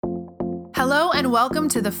Hello and welcome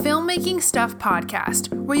to the Filmmaking Stuff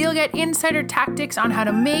podcast, where you'll get insider tactics on how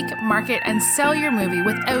to make, market, and sell your movie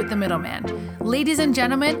without the middleman. Ladies and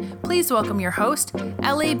gentlemen, please welcome your host,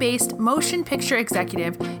 LA-based motion picture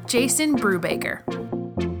executive, Jason Brubaker.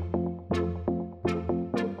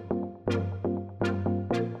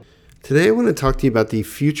 Today I want to talk to you about the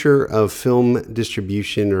future of film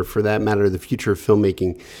distribution, or for that matter, the future of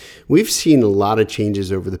filmmaking. We've seen a lot of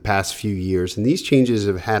changes over the past few years, and these changes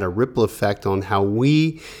have had a ripple effect on how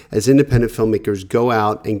we as independent filmmakers go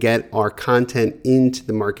out and get our content into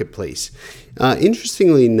the marketplace.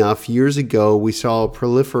 Interestingly enough, years ago, we saw a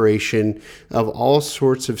proliferation of all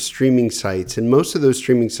sorts of streaming sites, and most of those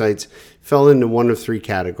streaming sites fell into one of three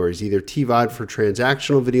categories: either TVOD for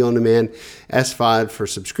transactional video on demand, SVOD for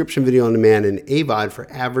subscription video on demand, and AVOD for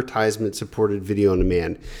advertisement-supported video on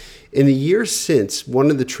demand. In the years since, one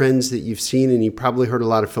of the trends that you've seen, and you probably heard a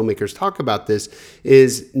lot of filmmakers talk about this,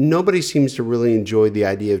 is nobody seems to really enjoy the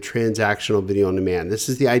idea of transactional video on demand. This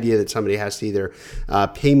is the idea that somebody has to either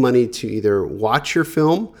pay money to either watch your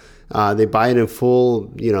film. They buy it in full,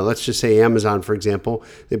 let's just say Amazon, for example.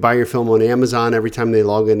 They buy your film on Amazon. Every time they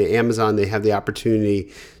log into Amazon, they have the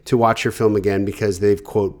opportunity to watch your film again because they've,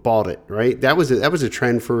 quote, bought it, right? That was a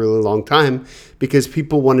trend for a really long time because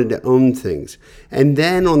people wanted to own things. And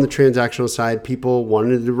then on the transactional side, people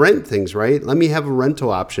wanted to rent things, right? Let me have a rental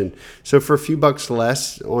option. So for a few bucks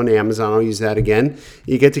less on Amazon, I'll use that again,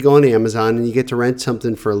 you get to go on Amazon and you get to rent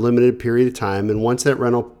something for a limited period of time. And once that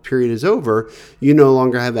rental period is over, you no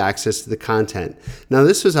longer have access to the content. Now,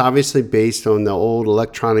 this was obviously based on the old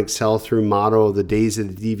electronic sell-through model of the days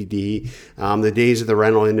of the DVD, the days of the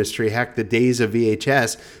rental industry, heck, the days of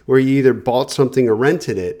VHS, where you either bought something or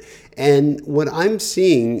rented it. And what I'm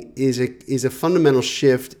seeing is a fundamental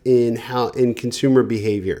shift in consumer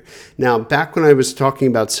behavior. Now, back when I was talking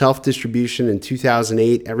about self-distribution in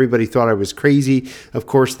 2008, everybody thought I was crazy. Of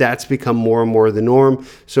course, that's become more and more the norm.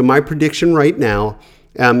 So my prediction right now,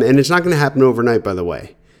 and it's not going to happen overnight, by the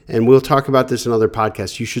way, and we'll talk about this in other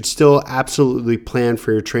podcasts, you should still absolutely plan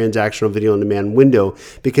for your transactional video on demand window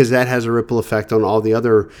because that has a ripple effect on all the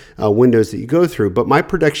other windows that you go through. But my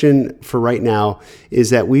prediction for right now is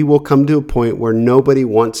that we will come to a point where nobody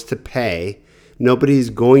wants to pay. Nobody's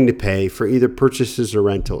going to pay for either purchases or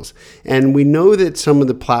rentals. And we know that some of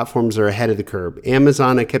the platforms are ahead of the curve.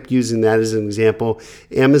 Amazon, I kept using that as an example.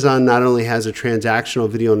 Amazon not only has a transactional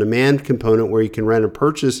video on demand component where you can rent or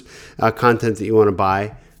purchase content that you want to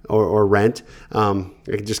buy, or rent. I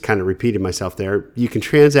just kind of repeated myself there. You can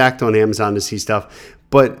transact on Amazon to see stuff,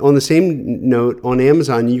 but on the same note, on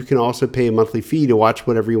Amazon, you can also pay a monthly fee to watch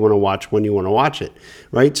whatever you want to watch when you want to watch it,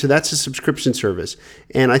 right? So that's a subscription service.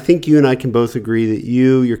 And I think you and I can both agree that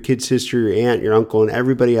you, your kid sister, your aunt, your uncle, and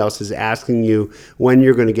everybody else is asking you when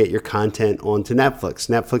you're going to get your content onto Netflix.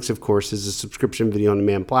 Netflix, of course, is a subscription video on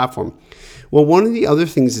demand platform. Well, one of the other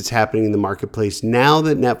things that's happening in the marketplace now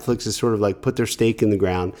that Netflix has sort of like put their stake in the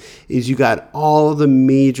ground is you got all the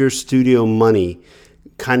major studio money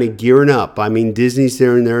kind of gearing up. I mean, Disney's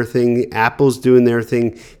doing their thing, Apple's doing their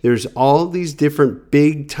thing. There's all these different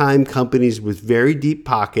big time companies with very deep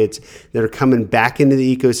pockets that are coming back into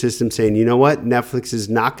the ecosystem saying, you know what, Netflix is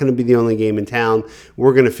not going to be the only game in town.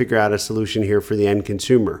 We're going to figure out a solution here for the end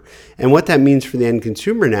consumer. And what that means for the end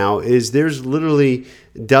consumer now is there's literally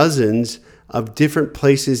dozens of different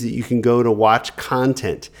places that you can go to watch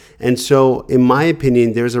content. And so, in my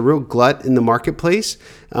opinion, there's a real glut in the marketplace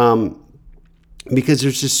because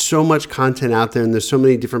there's just so much content out there and there's so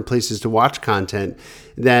many different places to watch content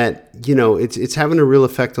that, it's having a real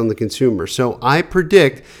effect on the consumer. So I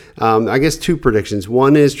predict, I guess two predictions.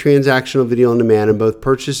 One is transactional video on demand and both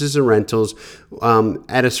purchases and rentals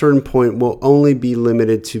at a certain point will only be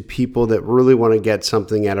limited to people that really want to get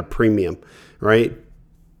something at a premium, right?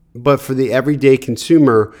 But for the everyday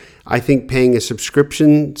consumer, I think paying a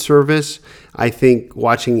subscription service, I think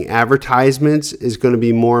watching advertisements is going to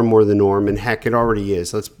be more and more the norm. And heck, it already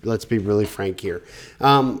is. Let's be really frank here.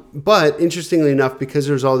 But interestingly enough, because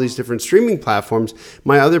there's all these different streaming platforms,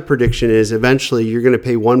 my other prediction is eventually you're going to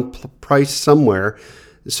pay one price somewhere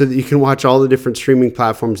so that you can watch all the different streaming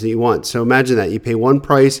platforms that you want. So imagine that. You pay one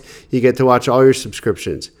price, you get to watch all your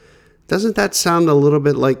subscriptions. Doesn't that sound a little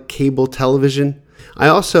bit like cable television? I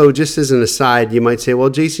also, just as an aside, you might say, well,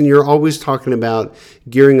 Jason, you're always talking about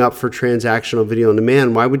gearing up for transactional video on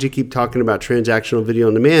demand. Why would you keep talking about transactional video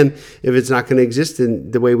on demand if it's not going to exist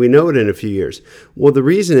in the way we know it in a few years? Well, the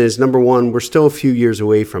reason is, number one, we're still a few years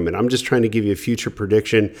away from it. I'm just trying to give you a future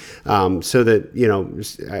prediction so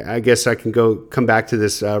that, I guess I can come back to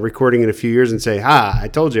this recording in a few years and say, I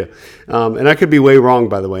told you. And I could be way wrong,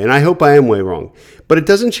 by the way, and I hope I am way wrong. But it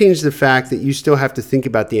doesn't change the fact that you still have to think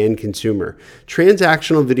about the end consumer.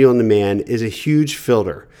 Transactional video on demand is a huge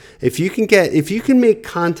filter. If you can make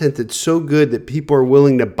content that's so good that people are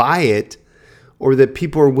willing to buy it or that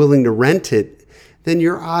people are willing to rent it, then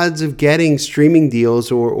your odds of getting streaming deals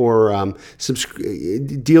or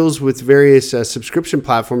deals with various subscription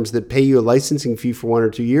platforms that pay you a licensing fee for 1 or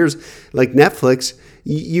 2 years, like Netflix,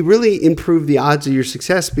 you really improve the odds of your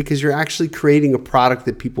success because you're actually creating a product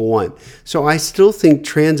that people want. So I still think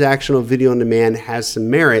transactional video on demand has some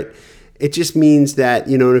merit. It just means that,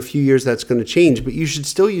 in a few years that's going to change, but you should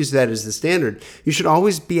still use that as the standard. You should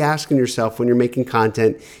always be asking yourself when you're making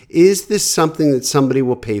content, is this something that somebody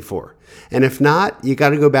will pay for? And if not, you got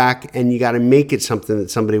to go back and you got to make it something that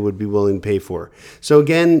somebody would be willing to pay for. So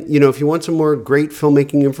again, if you want some more great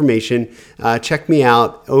filmmaking information, check me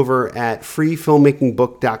out over at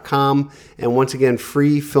freefilmmakingbook.com. And once again,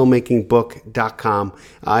 freefilmmakingbook.com.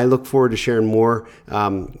 I look forward to sharing more,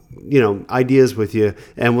 ideas with you,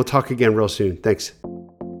 and we'll talk again real soon. Thanks.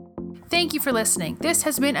 Thank you for listening. This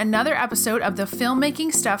has been another episode of the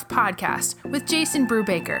Filmmaking Stuff podcast with Jason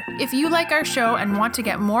Brubaker. If you like our show and want to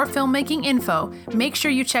get more filmmaking info, make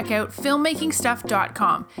sure you check out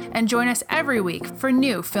filmmakingstuff.com and join us every week for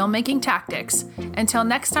new filmmaking tactics. Until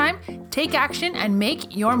next time, take action and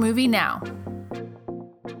make your movie now.